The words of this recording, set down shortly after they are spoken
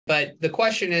But the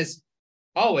question is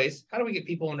always, how do we get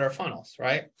people into our funnels,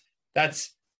 right?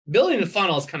 That's building the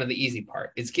funnel is kind of the easy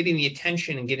part. It's getting the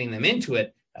attention and getting them into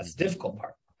it. That's the difficult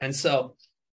part. And so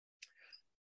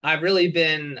I've really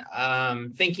been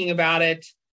thinking about it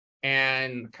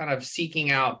and kind of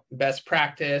seeking out best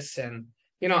practice. And,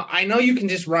 I know you can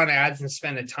just run ads and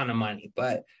spend a ton of money,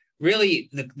 but really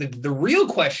the real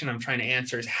question I'm trying to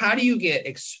answer is, how do you get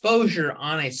exposure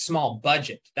on a small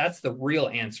budget? That's the real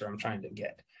answer I'm trying to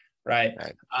get, right?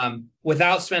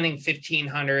 Without spending $1,500,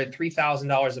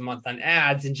 $3,000 a month on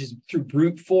ads, and just through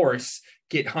brute force,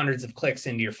 get hundreds of clicks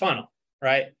into your funnel,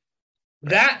 right?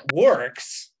 That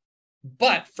works.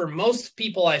 But for most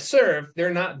people I serve,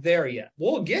 they're not there yet.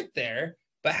 We'll get there,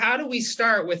 but how do we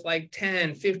start with like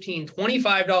 $10, $15,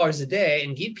 $25 a day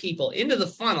and get people into the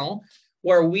funnel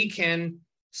where we can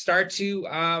start to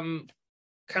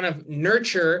kind of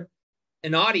nurture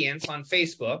an audience on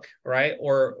Facebook, right?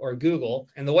 Or Google.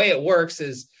 And the way it works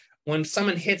is when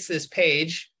someone hits this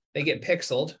page, they get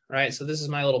pixeled, right? So this is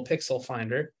my little pixel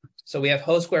finder. So we have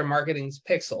HostSquare Marketing's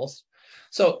pixels.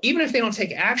 So even if they don't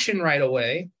take action right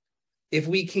away, if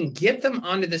we can get them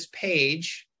onto this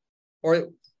page, or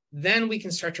then we can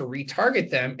start to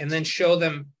retarget them and then show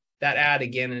them that ad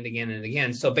again and again and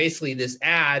again. So basically this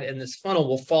ad and this funnel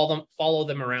will follow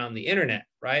them around the internet,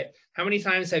 right? How many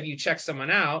times have you checked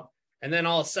someone out and then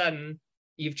all of a sudden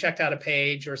you've checked out a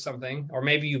page or something, or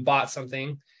maybe you bought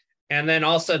something, and then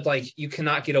all of a sudden, like, you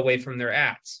cannot get away from their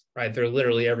ads, right? They're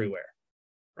literally everywhere,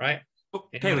 right?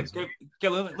 Caleb,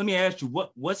 let me ask you,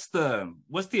 what's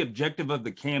the objective of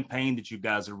the campaign that you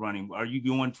guys are running? Are you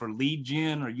going for lead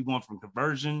gen? Are you going for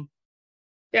conversion?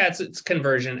 Yeah, it's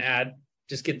conversion ad.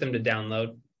 Just get them to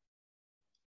download.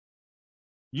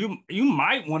 You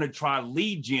might want to try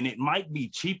lead gen. It might be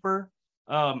cheaper.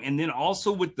 And then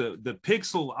also with the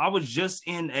pixel, I was just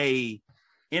in a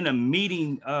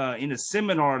meeting, in a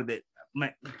seminar that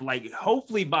like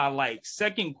hopefully by like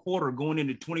second quarter going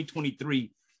into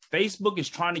 2023, Facebook is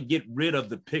trying to get rid of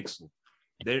the pixel.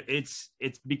 It's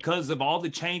because of all the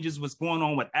changes, what's going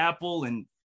on with Apple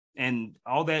and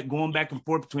all that going back and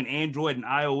forth between Android and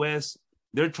iOS.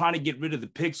 They're trying to get rid of the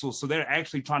pixel. So they're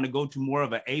actually trying to go to more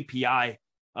of an API.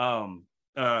 And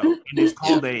it's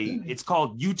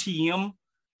called UTM.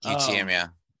 UTM,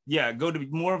 Yeah, go to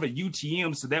more of a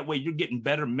UTM. So that way you're getting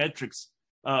better metrics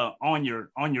on your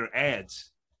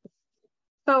ads.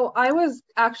 So I was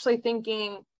actually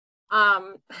thinking,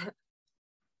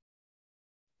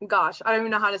 gosh, I don't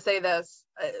even know how to say this.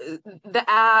 The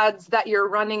ads that you're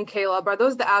running, Caleb, are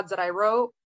those the ads that I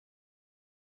wrote?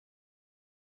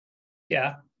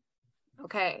 Yeah.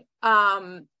 Okay.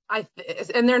 And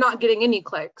they're not getting any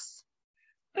clicks.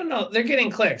 No, they're getting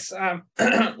clicks. Let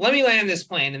me land this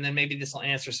plane, and then maybe this will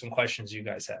answer some questions you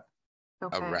guys have.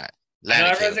 Okay. all right.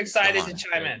 Everyone's excited to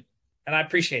chime in, and I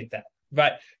appreciate that.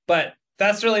 But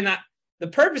that's really not the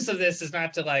purpose of this. Is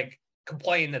not to like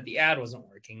complain that the ad wasn't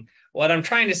working. What I'm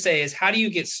trying to say is, how do you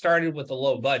get started with a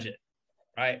low budget,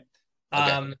 right?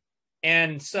 Okay.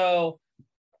 And so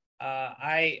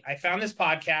I found this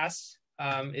podcast.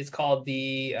 It's called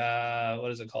the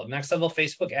what is it called? Next Level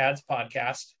Facebook Ads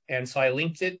Podcast. And so I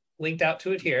linked out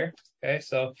to it here. Okay,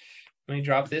 so let me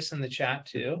drop this in the chat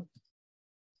too.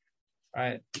 All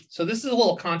right. So this is a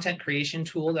little content creation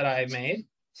tool that I made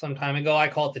some time ago. I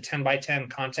call it the 10 by 10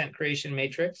 content creation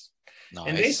matrix. Nice.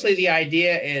 And basically the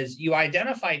idea is you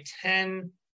identify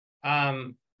 10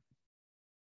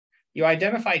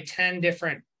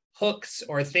 different hooks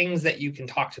or things that you can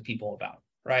talk to people about,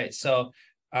 right? So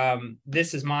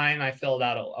this is mine. I filled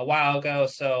out a while ago.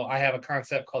 So I have a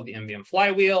concept called the MVM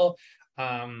flywheel.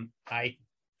 I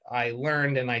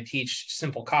learned and I teach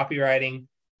simple copywriting,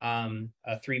 a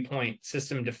 3-point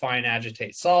system: define,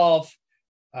 agitate, solve.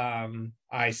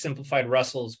 I simplified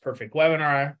Russell's perfect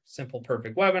webinar, simple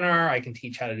perfect webinar. I can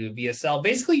teach how to do a VSL.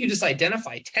 Basically, you just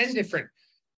identify 10 different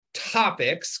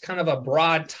topics, kind of a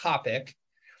broad topic,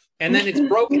 and then it's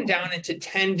broken down into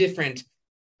 10 different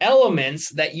elements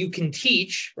that you can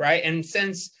teach, right? And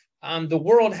since the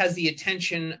world has the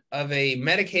attention of a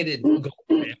medicated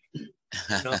goldfish,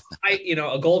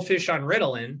 a goldfish on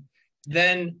Ritalin,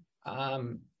 then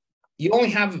you only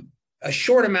have a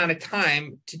short amount of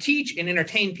time to teach and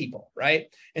entertain people, right?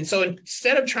 And so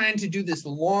instead of trying to do this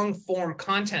long form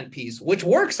content piece, which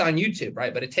works on YouTube,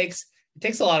 right? But it takes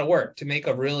a lot of work to make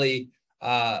a really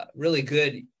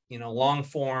good, long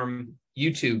form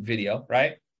YouTube video,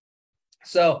 right?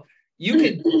 So you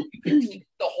could teach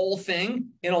the whole thing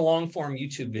in a long form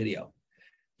YouTube video.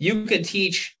 You could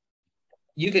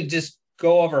just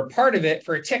go over part of it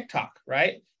for a TikTok,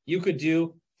 right? You could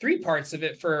do 3 parts of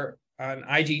it for an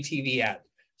IGTV ad.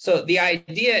 So the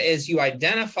idea is you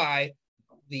identify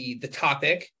the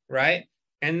topic, right?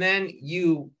 And then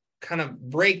you kind of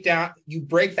break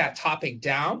that topic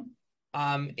down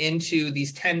into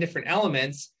these 10 different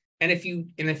elements. And if you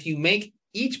make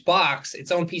each box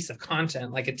its own piece of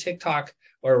content, like a TikTok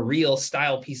or a reel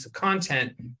style piece of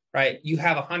content, right? You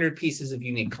have 100 pieces of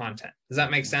unique content. Does that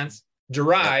make sense?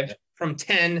 Derived from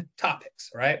 10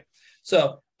 topics, right?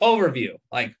 So overview,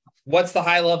 like what's the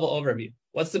high level overview?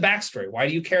 What's the backstory? Why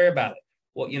do you care about it?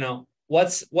 Well,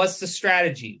 what's the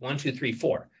strategy? 1, 2, 3,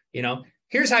 4.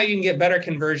 Here's how you can get better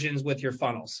conversions with your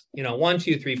funnels. 1,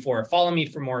 2, 3, 4. Follow me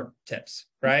for more tips,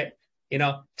 right?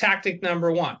 Tactic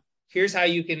number 1. Here's how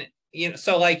you can,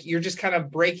 so like you're just kind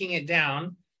of breaking it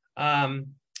down.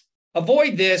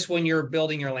 Avoid this when you're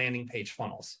building your landing page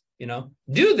funnels.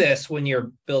 Do this when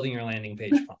you're building your landing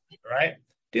page funnels, right?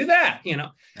 Do that, Nice.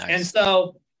 And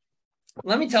so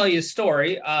let me tell you a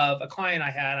story of a client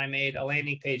I had. I made a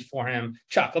landing page for him.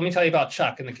 Chuck, let me tell you about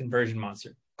Chuck and the conversion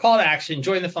monster. Call to action,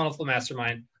 join the Funnel Flow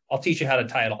Mastermind. I'll teach you how to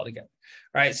tie it all together.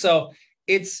 Right. So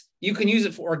you can use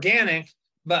it for organic,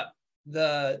 but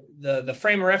the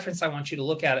frame of reference I want you to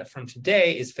look at it from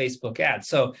today is Facebook ads.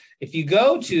 So if you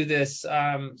go to this,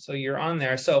 so you're on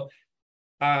there. So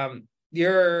what's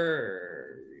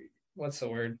the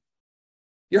word?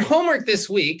 Your homework this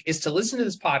week is to listen to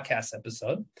this podcast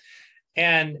episode.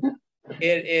 And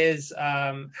it is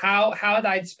how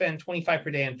I'd spend 25 per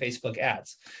day on Facebook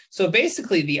ads. So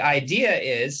basically the idea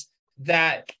is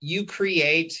that you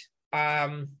create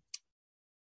 $20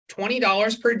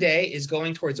 per day is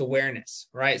going towards awareness,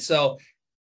 right? So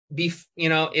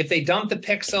if they dump the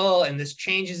pixel and this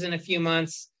changes in a few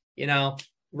months,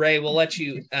 Ray will let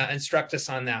you instruct us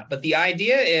on that. But the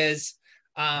idea is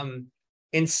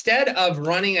instead of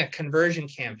running a conversion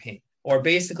campaign or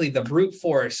basically the brute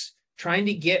force, trying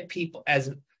to get people as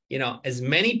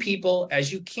many people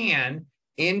as you can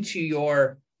into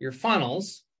your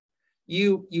funnels,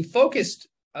 you focused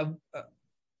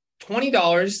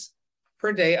 $20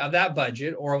 per day of that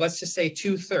budget, or let's just say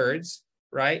 2/3,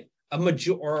 right?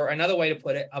 Or another way to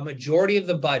put it, a majority of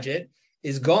the budget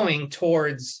is going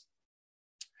towards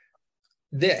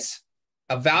this.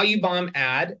 A value bomb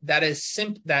ad that is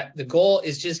simple, that the goal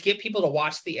is just get people to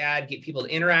watch the ad, get people to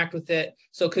interact with it.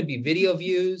 So it could be video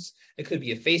views, it could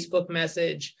be a Facebook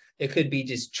message, it could be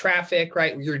just traffic,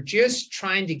 right? You're just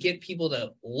trying to get people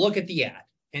to look at the ad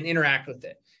and interact with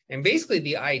it. And basically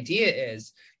the idea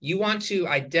is you want to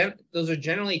those are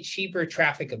generally cheaper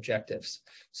traffic objectives.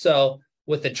 So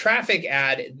with the traffic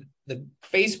ad, the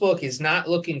Facebook is not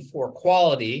looking for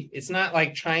quality. It's not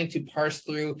like trying to parse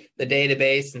through the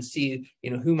database and see,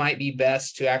 who might be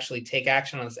best to actually take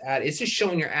action on this ad. It's just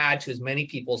showing your ad to as many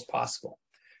people as possible,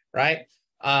 right?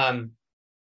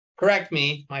 Correct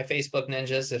me, my Facebook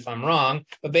ninjas, if I'm wrong,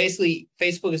 but basically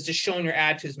Facebook is just showing your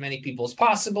ad to as many people as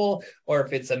possible. Or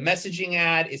if it's a messaging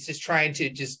ad, it's just trying to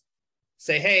just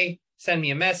say, hey, send me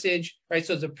a message, right?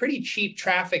 So it's a pretty cheap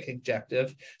traffic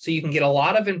objective. So you can get a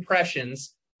lot of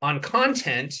impressions on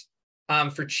content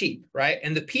for cheap, right?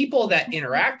 And the people that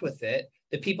interact with it,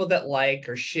 the people that like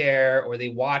or share, or they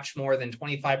watch more than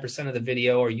 25% of the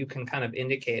video, or you can kind of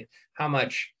indicate how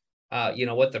much,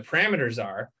 what the parameters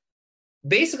are.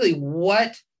 Basically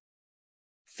what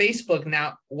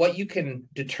you can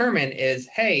determine is,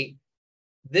 hey,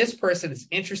 this person is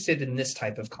interested in this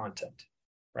type of content,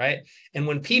 right? And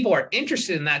when people are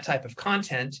interested in that type of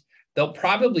content, they'll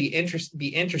probably be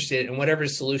interested in whatever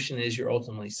solution is you're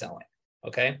ultimately selling,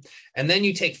 okay? And then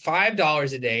you take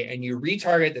 $5 a day and you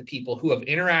retarget the people who have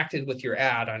interacted with your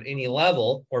ad on any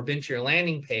level or been to your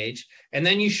landing page, and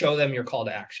then you show them your call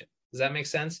to action. Does that make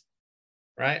sense?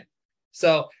 Right?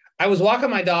 So I was walking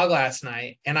my dog last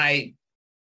night, and I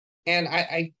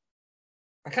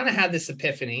kind of had this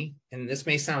epiphany, and this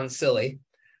may sound silly,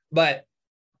 but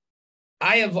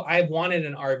I've wanted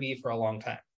an RV for a long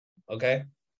time, okay?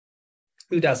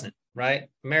 Who doesn't, right?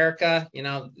 America,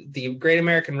 the Great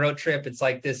American Road Trip, it's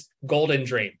like this golden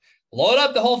dream. Load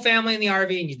up the whole family in the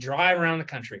RV and you drive around the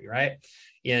country, right?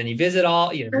 And you visit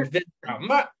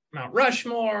Mount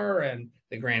Rushmore and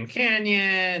the Grand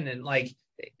Canyon, and like,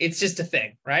 it's just a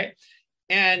thing, right?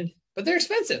 But they're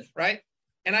expensive, right?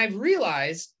 And I've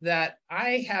realized that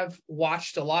I have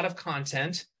watched a lot of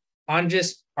content on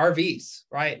just RVs,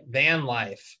 right? Van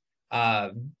life,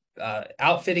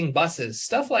 outfitting buses,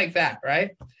 stuff like that,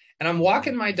 right? And I'm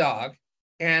walking my dog,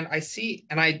 and I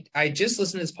just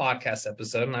listened to this podcast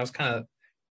episode, and I was kind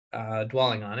of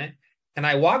dwelling on it. And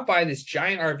I walked by this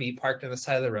giant RV parked on the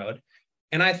side of the road,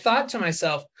 and I thought to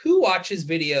myself, who watches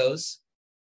videos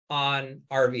on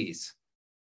RVs?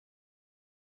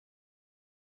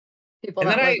 People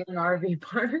that live in an RV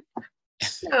park.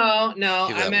 No,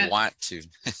 People I that meant want to.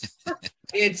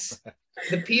 it's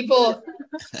the people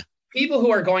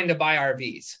who are going to buy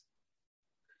RVs,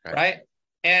 right?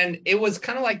 And it was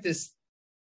kind of like this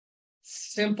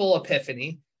simple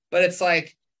epiphany, but it's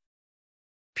like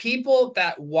people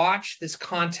that watch this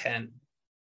content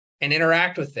and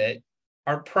interact with it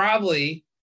are probably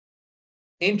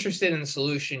interested in the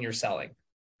solution you're selling,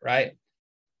 right?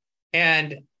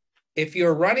 And if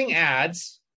you're running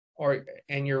ads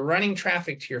and you're running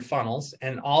traffic to your funnels,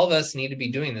 and all of us need to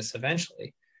be doing this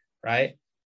eventually, right?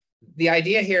 The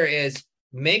idea here is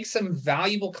make some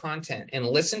valuable content and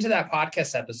listen to that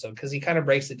podcast episode because he kind of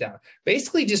breaks it down.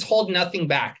 Basically, just hold nothing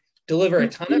back, deliver a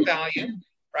ton of value,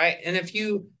 right? And if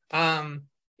you,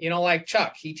 like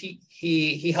Chuck,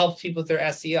 he helps people with their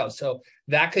SEO. So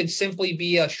that could simply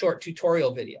be a short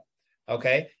tutorial video,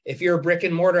 okay? If you're a brick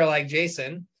and mortar like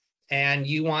Jason and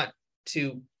you want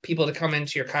people to come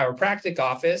into your chiropractic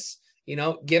office,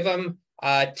 give them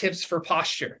tips for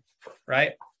posture,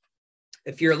 right?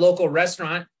 If you're a local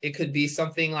restaurant, it could be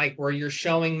something like where you're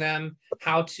showing them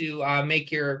how to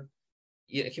make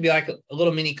it could be like a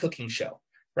little mini cooking show,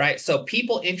 right? So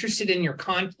people interested in your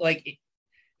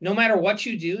no matter what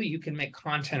you do, you can make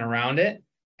content around it.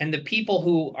 And the people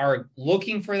who are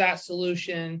looking for that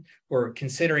solution or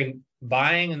considering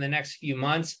buying in the next few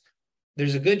months,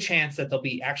 there's a good chance that they'll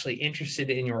be actually interested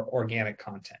in your organic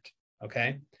content,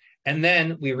 okay? And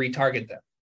then we retarget them.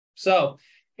 So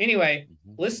anyway,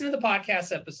 listen to the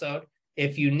podcast episode.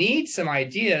 If you need some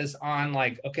ideas on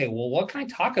okay, well, what can I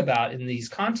talk about in these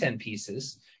content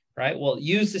pieces, right? Well,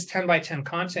 use this 10 by 10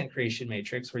 content creation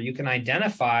matrix where you can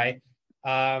identify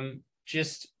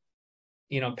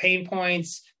pain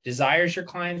points, desires your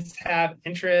clients have,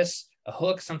 interests, a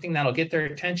hook, something that'll get their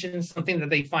attention, something that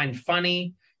they find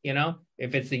funny,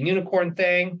 if it's the unicorn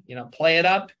thing, play it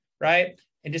up, right?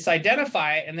 And just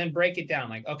identify it and then break it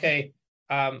down. Okay,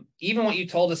 even what you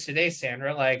told us today,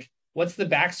 Sandra, what's the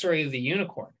backstory of the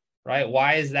unicorn, right?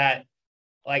 Why is that?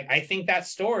 I think that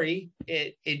story,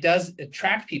 it does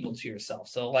attract people to yourself.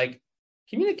 So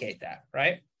communicate that,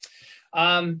 right?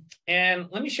 And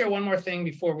let me share one more thing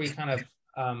before we kind of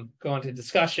go into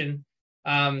discussion.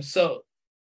 So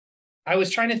I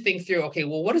was trying to think through, okay,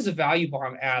 well, what is a value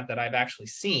bomb ad that I've actually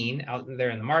seen out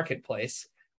there in the marketplace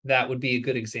that would be a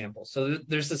good example? So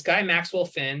there's this guy, Maxwell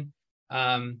Finn.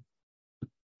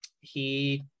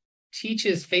 He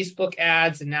teaches Facebook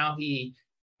ads, and now he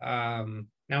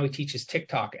teaches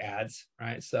TikTok ads,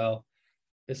 right? So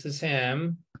this is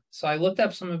him. So I looked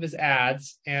up some of his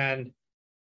ads, and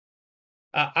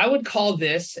I would call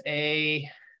this a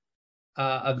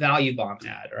value bomb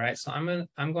ad, right? So I'm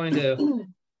going to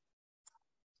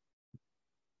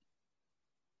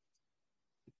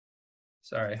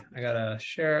sorry, I gotta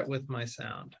share it with my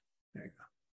sound. There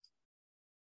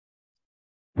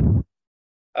you go.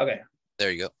 Okay.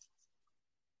 There you go.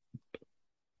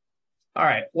 All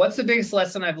right. What's the biggest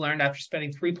lesson I've learned after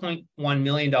spending $3.1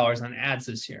 million on ads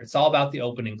this year? It's all about the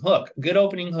opening hook. Good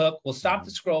opening hook will stop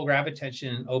the scroll, grab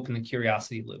attention, and open the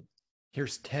curiosity loop.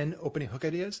 Here's 10 opening hook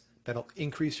ideas that'll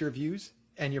increase your views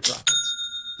and your profits.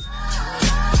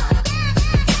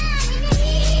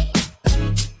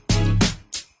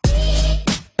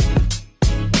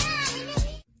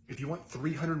 If you want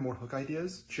 300 more hook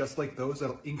ideas, just like those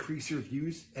that'll increase your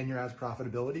views and your ads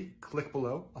profitability, click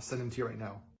below. I'll send them to you right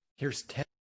now. Here's 10.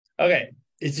 Okay.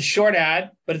 It's a short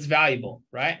ad, but it's valuable,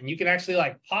 right? And you can actually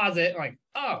pause it,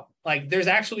 there's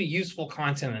actually useful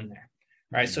content in there,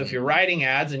 right? So if you're writing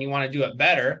ads and you want to do it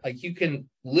better, you can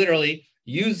literally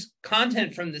use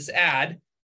content from this ad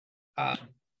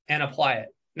and apply it.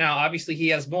 Now, obviously, he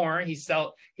has more. He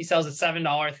sells a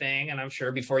 $7 thing, and I'm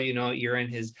sure before you know it, you're in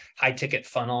his high ticket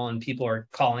funnel, and people are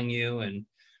calling you, and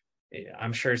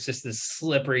I'm sure it's just this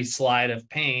slippery slide of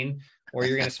pain where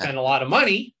you're going to spend a lot of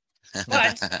money,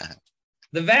 but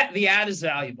the ad is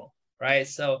valuable, right?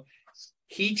 So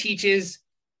he teaches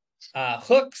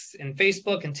hooks in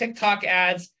Facebook and TikTok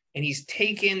ads, and he's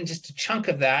taken just a chunk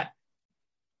of that,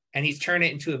 and he's turned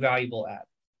it into a valuable ad.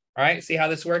 All right, see how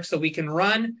this works? So we can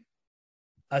run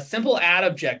a simple ad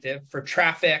objective for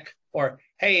traffic, or,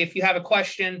 hey, if you have a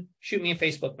question, shoot me a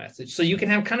Facebook message. So you can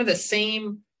have kind of the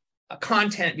same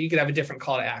content, but you could have a different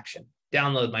call to action.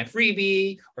 Download my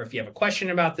freebie, or if you have a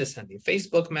question about this, send me a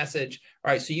Facebook message.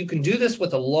 All right, so you can do this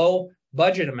with a low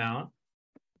budget amount,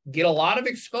 get a lot of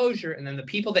exposure, and then the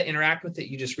people that interact with it,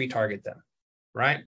 you just retarget them, right?